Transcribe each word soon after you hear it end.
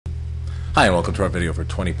Hi, and welcome to our video for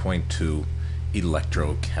 20.2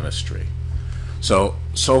 Electrochemistry. So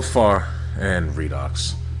far in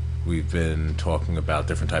redox, we've been talking about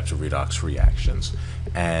different types of redox reactions,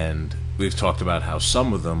 and we've talked about how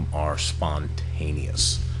some of them are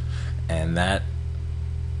spontaneous, and that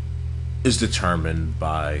is determined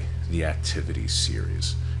by the activity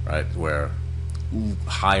series, right? Where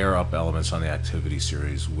higher up elements on the activity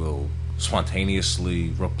series will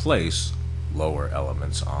spontaneously replace lower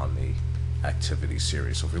elements on the activity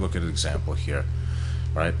series. So if we look at an example here,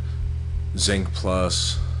 right, zinc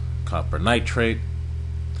plus copper nitrate,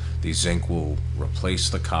 the zinc will replace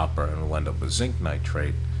the copper and we'll end up with zinc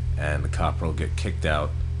nitrate, and the copper will get kicked out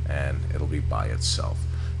and it'll be by itself.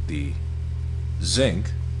 The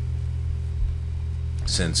zinc,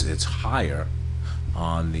 since it's higher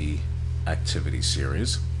on the activity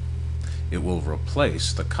series, it will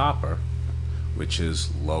replace the copper, which is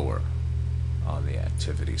lower on the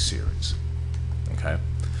activity series. Okay,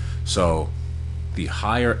 so the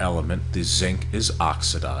higher element, the zinc, is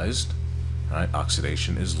oxidized. Right,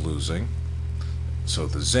 oxidation is losing. So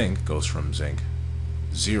the zinc goes from zinc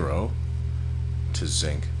 0 to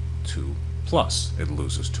zinc 2 plus. It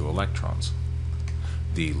loses 2 electrons.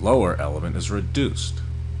 The lower element is reduced.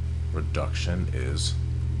 Reduction is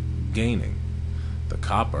gaining. The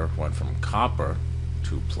copper went from copper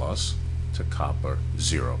 2 plus to copper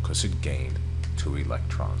 0 because it gained 2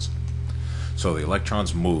 electrons. So the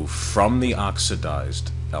electrons move from the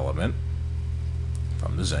oxidized element,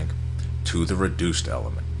 from the zinc, to the reduced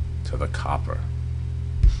element, to the copper.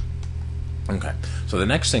 Okay, so the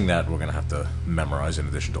next thing that we're going to have to memorize in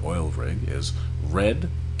addition to oil rig is red,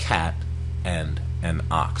 cat, and an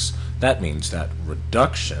ox. That means that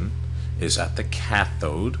reduction is at the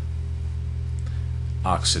cathode,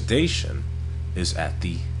 oxidation is at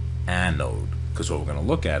the anode, because what we're going to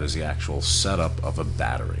look at is the actual setup of a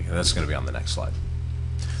battery, and that's going to be on the next slide.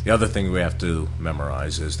 The other thing we have to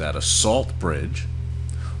memorize is that a salt bridge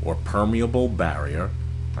or permeable barrier,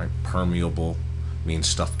 right, permeable means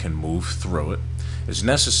stuff can move through it, is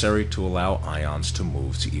necessary to allow ions to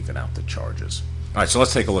move to even out the charges. All right, so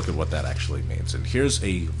let's take a look at what that actually means. And here's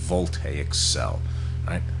a voltaic cell,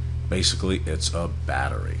 right? Basically, it's a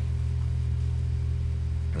battery.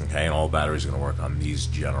 Okay, and all batteries are going to work on these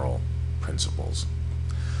general principles.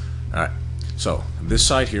 All right, so this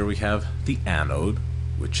side here we have the anode,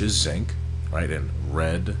 which is zinc, right, in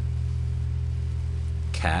red,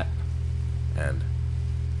 cat, and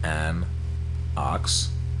an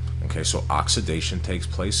ox. Okay, so oxidation takes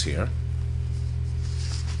place here.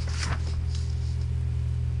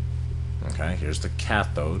 Okay, here's the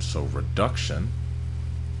cathode, so reduction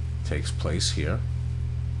takes place here.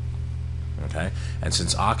 Okay, and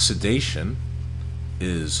since oxidation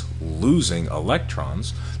is losing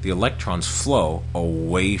electrons, the electrons flow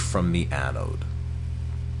away from the anode.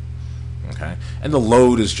 Okay, and the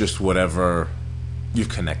load is just whatever you've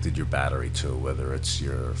connected your battery to, whether it's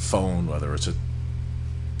your phone, whether it's a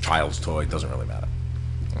child's toy, it doesn't really matter.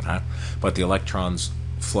 Okay, but the electrons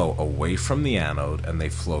flow away from the anode and they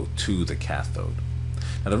flow to the cathode.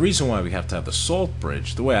 Now the reason why we have to have the salt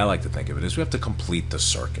bridge, the way I like to think of it, is we have to complete the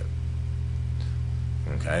circuit.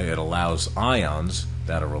 Okay, it allows ions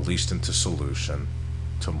that are released into solution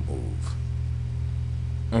to move.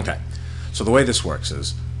 Okay, so the way this works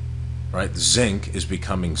is, right, zinc is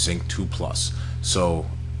becoming zinc 2 plus. So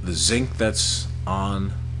the zinc that's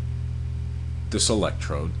on this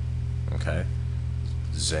electrode, okay,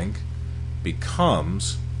 zinc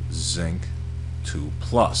becomes zinc 2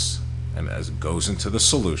 plus. And as it goes into the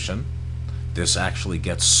solution, this actually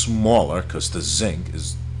gets smaller because the zinc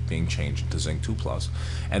is being changed into zinc 2 plus,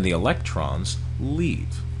 and the electrons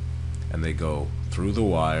leave and they go through the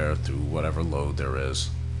wire, through whatever load there is,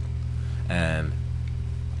 and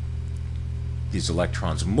these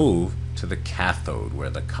electrons move to the cathode where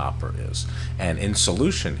the copper is. And in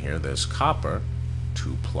solution here there's copper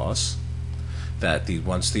 2 plus that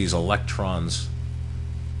once these electrons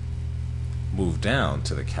move down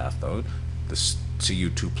to the cathode, the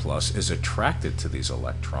Cu2 plus is attracted to these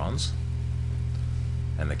electrons,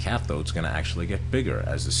 and the cathode's going to actually get bigger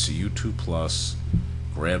as the Cu2 plus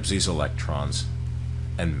grabs these electrons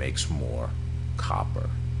and makes more copper.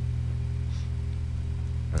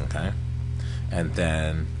 Okay, and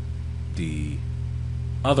then the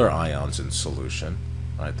other ions in solution,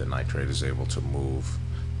 right, the nitrate is able to move,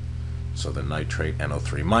 so the nitrate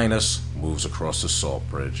NO3 minus moves across the salt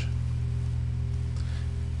bridge,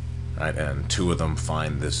 right, and 2 of them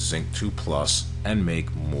find this zinc 2 plus and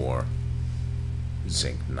make more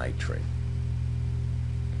zinc nitrate.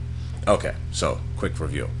 Okay, so quick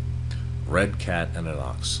review. Red cat and an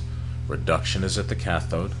ox. Reduction is at the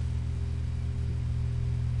cathode,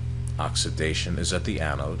 Oxidation is at the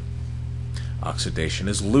anode. Oxidation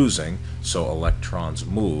is losing, so electrons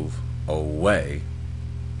move away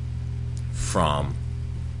from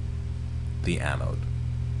the anode.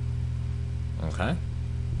 Okay?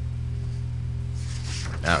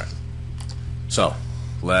 Alright. So,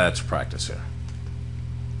 let's practice here.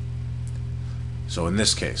 So in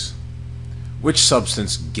this case, which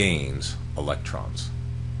substance gains electrons?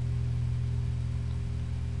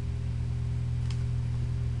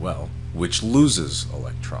 Well, which loses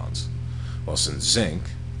electrons? Well, since zinc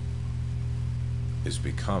is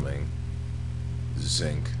becoming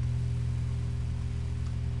zinc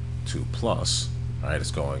 2 plus, right?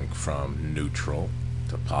 It's going from neutral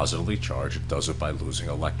to positively charged. It does it by losing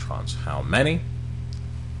electrons. How many?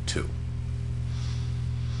 2.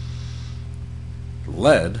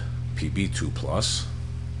 Lead, Pb2 plus,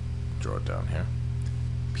 draw it down here,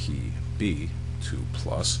 Pb2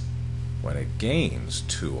 plus, when it gains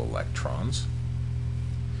 2 electrons,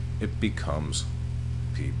 it becomes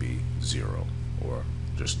Pb0, or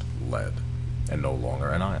just lead, and no longer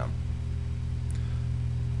an ion.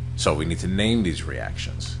 So we need to name these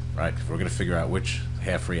reactions, right? If we're going to figure out which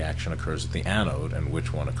half reaction occurs at the anode and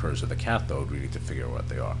which one occurs at the cathode, we need to figure out what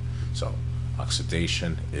they are. So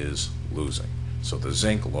oxidation is losing. So the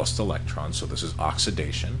zinc lost electrons, so this is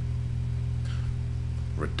oxidation.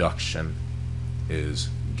 Reduction is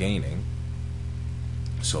gaining.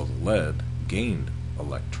 So the lead gained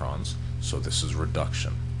electrons, so this is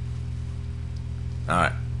reduction.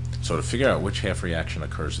 Alright, so to figure out which half reaction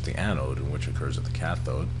occurs at the anode and which occurs at the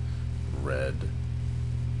cathode, red,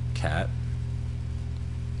 cat,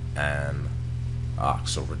 and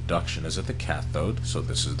ox. So reduction is at the cathode, so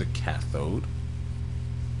this is the cathode.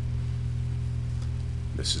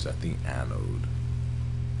 This is at the anode.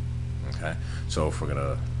 Okay, so if we're going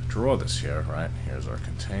to draw this here, right, here's our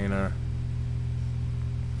container.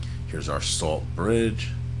 Here's our salt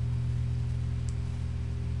bridge.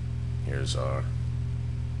 Here's our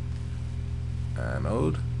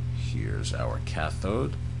anode. Here's our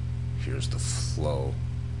cathode. Here's the flow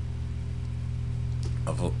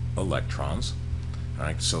of electrons. All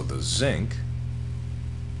right, so the zinc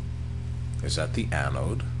is at the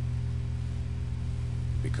anode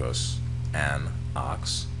because an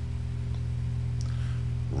ox.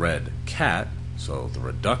 Red cat, so the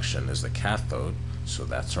reduction is the cathode, so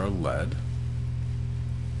that's our lead.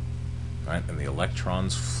 Right, and the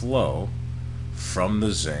electrons flow from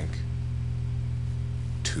the zinc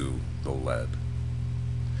to the lead.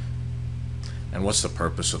 And what's the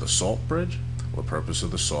purpose of the salt bridge? Well, the purpose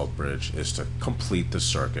of the salt bridge is to complete the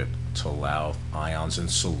circuit to allow ions in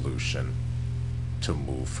solution to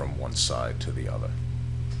move from one side to the other.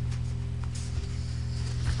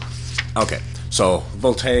 Okay, so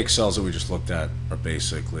voltaic cells that we just looked at are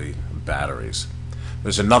basically batteries.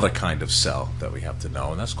 There's another kind of cell that we have to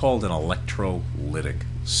know, and that's called an electrolytic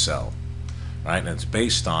cell. Right? And it's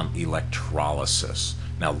based on electrolysis.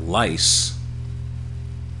 Now, lysis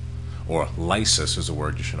is a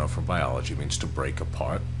word you should know from biology. It means to break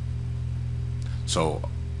apart. So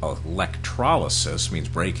electrolysis means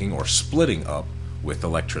breaking or splitting up with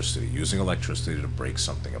electricity, using electricity to break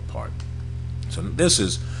something apart. So this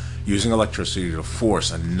is using electricity to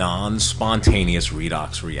force a non-spontaneous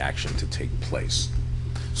redox reaction to take place.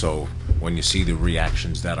 So when you see the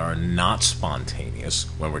reactions that are not spontaneous,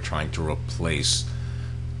 when we're trying to replace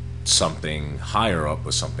something higher up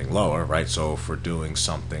with something lower, right? So if we're doing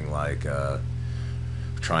something like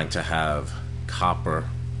trying to have copper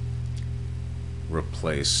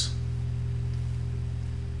replace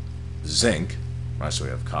zinc, right? So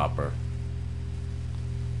we have copper,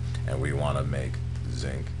 and we want to make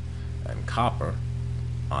zinc and copper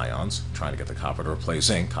ions, trying to get the copper to replace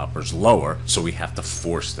zinc. Copper's lower, so we have to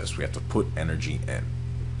force this. We have to put energy in.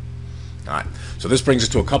 All right, so this brings us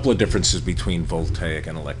to a couple of differences between voltaic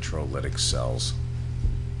and electrolytic cells.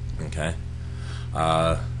 Okay,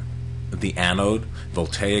 the anode,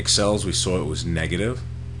 voltaic cells, we saw it was negative.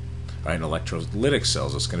 Right, in electrolytic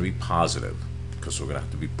cells, it's going to be positive because we're going to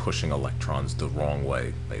have to be pushing electrons the wrong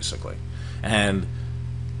way, basically. And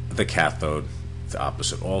the cathode, the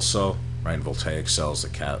opposite also. Right, in voltaic cells, the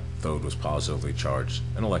cathode was positively charged.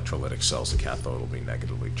 In electrolytic cells, the cathode will be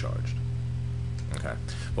negatively charged. Okay,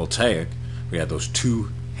 voltaic, we had those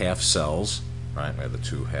two half cells, right? We had the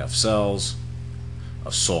two half cells,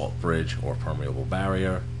 a salt bridge or permeable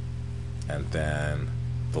barrier, and then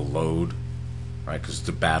the load, right? Because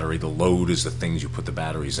the battery, the load is the things you put the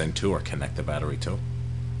batteries into or connect the battery to.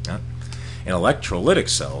 Yeah? In electrolytic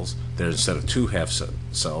cells, there's instead of two half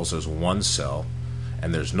cells, there's one cell,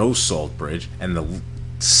 and there's no salt bridge, and the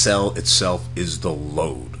cell itself is the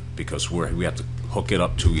load, because we have to hook it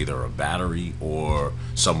up to either a battery or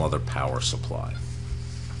some other power supply.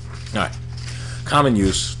 All right. Common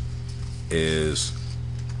use is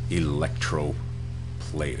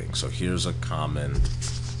electroplating. So here's a common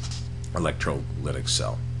electrolytic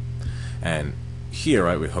cell. And here,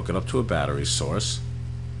 right, we hook it up to a battery source.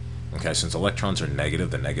 Okay, since electrons are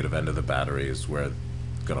negative, the negative end of the battery is where it's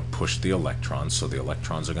going to push the electrons, so the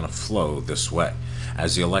electrons are going to flow this way.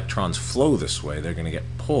 As the electrons flow this way, they're going to get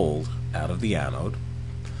pulled out of the anode.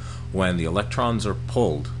 When the electrons are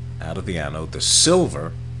pulled out of the anode, the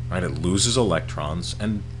silver, right, it loses electrons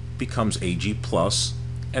and becomes Ag plus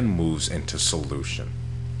and moves into solution.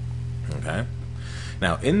 Okay?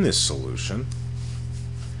 Now, in this solution,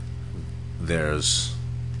 there's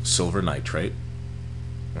silver nitrate.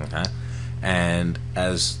 Okay? And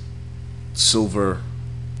as silver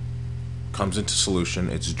comes into solution,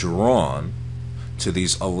 it's drawn to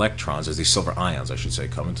these electrons, as these silver ions, I should say,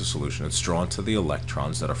 come into solution. It's drawn to the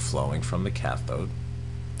electrons that are flowing from the cathode.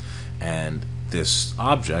 And this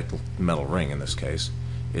object, metal ring in this case,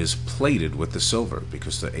 is plated with the silver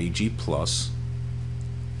because the Ag plus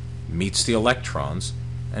meets the electrons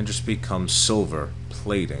and just becomes silver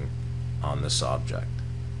plating on this object.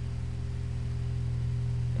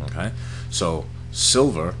 Okay? So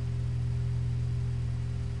silver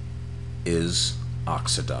is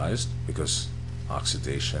oxidized because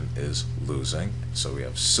oxidation is losing. So we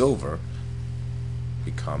have silver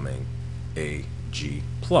becoming Ag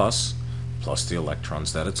plus the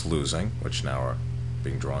electrons that it's losing, which now are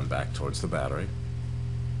being drawn back towards the battery.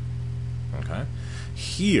 Okay?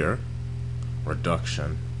 Here,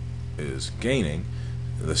 reduction is gaining.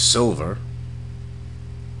 The silver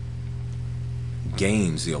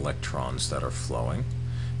gains the electrons that are flowing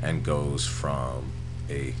and goes from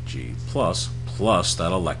Ag plus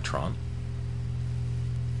that electron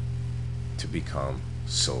to become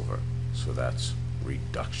silver. So that's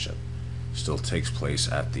reduction. Still takes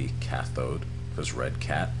place at the cathode because red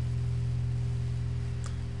cat.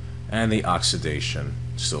 And the oxidation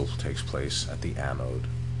still takes place at the anode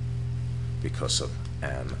because of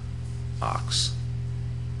an-ox.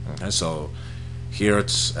 Okay, so here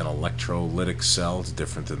it's an electrolytic cell. It's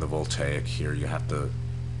different than the voltaic. Here you have to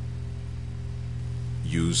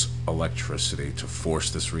use electricity to force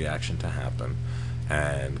this reaction to happen.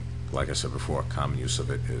 And like I said before, a common use of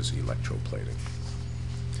it is electroplating.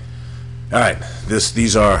 All right,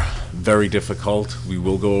 these are very difficult. We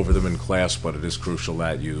will go over them in class, but it is crucial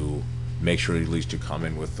that you make sure at least you come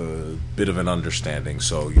in with a bit of an understanding.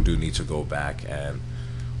 So you do need to go back and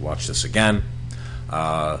watch this again.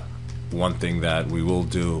 One thing that we will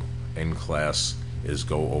do in class is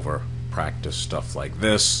go over practice stuff like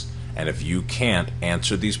this. And if you can't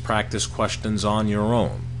answer these practice questions on your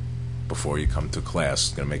own before you come to class,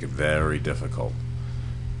 it's going to make it very difficult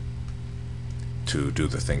to do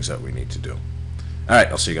the things that we need to do. All right,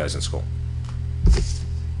 I'll see you guys in school.